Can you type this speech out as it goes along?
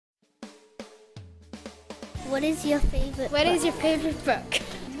What is your favorite What is your favorite book?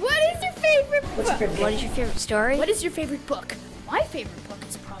 What is your favorite book? What is your favorite story? What is your favorite book? My favorite book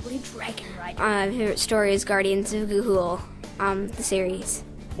is probably Dragon Rider. My favorite story is Guardians of Gahul, the series.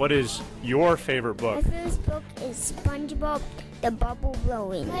 What is your favorite book? My favorite book is SpongeBob the Bubble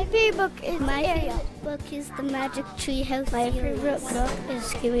Blowing. My favorite book is The Magic Tree House. My favorite book is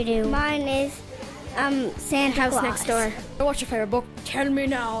Scooby-Doo. Mine is Santa House Claus. Next Door. What's your favorite book? Tell me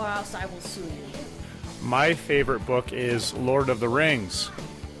now or else I will sue you. My favorite book is Lord of the Rings.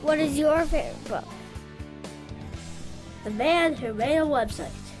 What is your favorite book? The Man Who Made a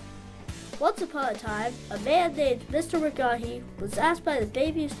Website. Once upon a time, a man named Mr. McGahee was asked by the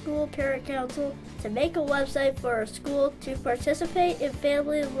Bayview School Parent Council to make a website for a school to participate in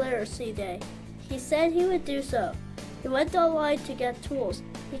Family Literacy Day. He said he would do so. He went online to get tools.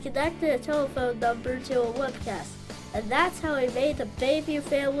 He connected a telephone number to a webcast, and that's how he made the Bayview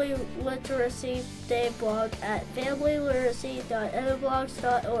Family Literacy Day blog at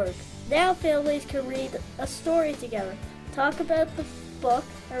familyliteracy.edublogs.org. Now families can read a story together, talk about the book,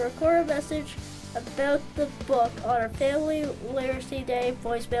 and record a message about the book on our Family Literacy Day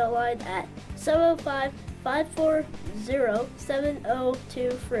voicemail line at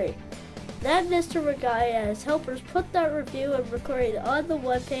 705-540-7023. Then Mr. McGuy and his helpers put that review and recording on the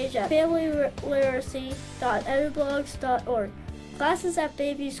webpage at familyliteracy.edublogs.org. Classes at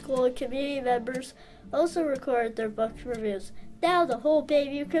Bayview School and community members also record their book reviews. Now the whole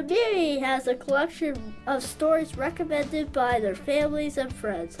Bayview community has a collection of stories recommended by their families and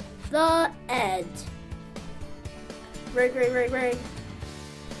friends. The end. Ring, ring, ring, ring.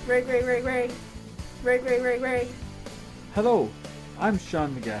 Ring, ring, ring, ring. Ring, ring, ring, ring. Hello, I'm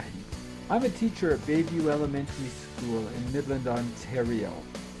Sean McGahee. I'm a teacher at Bayview Elementary School in Midland, Ontario.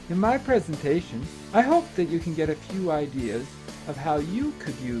 In my presentation, I hope that you can get a few ideas of how you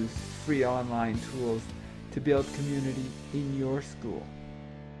could use free online tools to build community in your school.